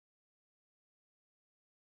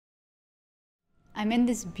I'm in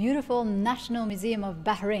this beautiful National Museum of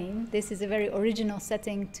Bahrain. This is a very original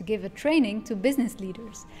setting to give a training to business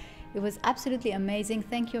leaders. It was absolutely amazing.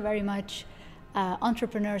 Thank you very much,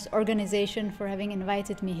 Entrepreneurs Organization, for having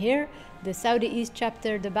invited me here. The Saudi East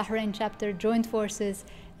chapter, the Bahrain chapter joined forces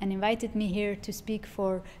and invited me here to speak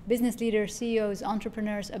for business leaders, CEOs,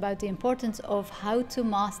 entrepreneurs about the importance of how to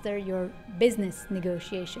master your business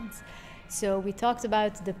negotiations. So we talked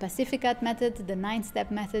about the Pacificat method, the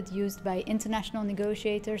 9-step method used by international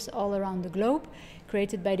negotiators all around the globe,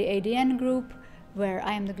 created by the ADN group, where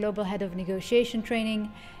I am the global head of negotiation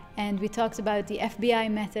training. And we talked about the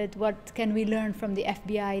FBI method. What can we learn from the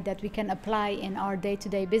FBI that we can apply in our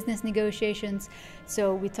day-to-day business negotiations?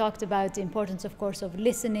 So we talked about the importance, of course, of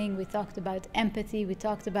listening. We talked about empathy. We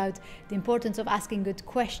talked about the importance of asking good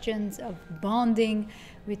questions, of bonding.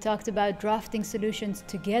 We talked about drafting solutions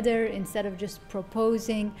together instead of just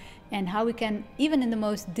proposing, and how we can, even in the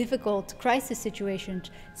most difficult crisis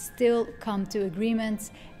situations, still come to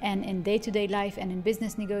agreements, and in day-to-day life and in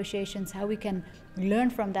business negotiations, how we can learn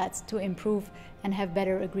from that to improve and have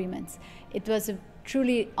better agreements. It was a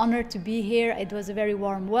truly honor to be here. It was a very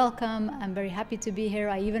warm welcome. I'm very happy to be here.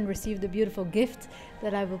 I even received a beautiful gift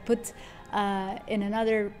that I will put in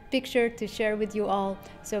another picture to share with you all.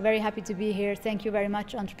 So very happy to be here. Thank you very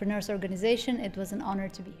much, Entrepreneurs Organization. It was an honor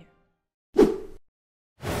to be here.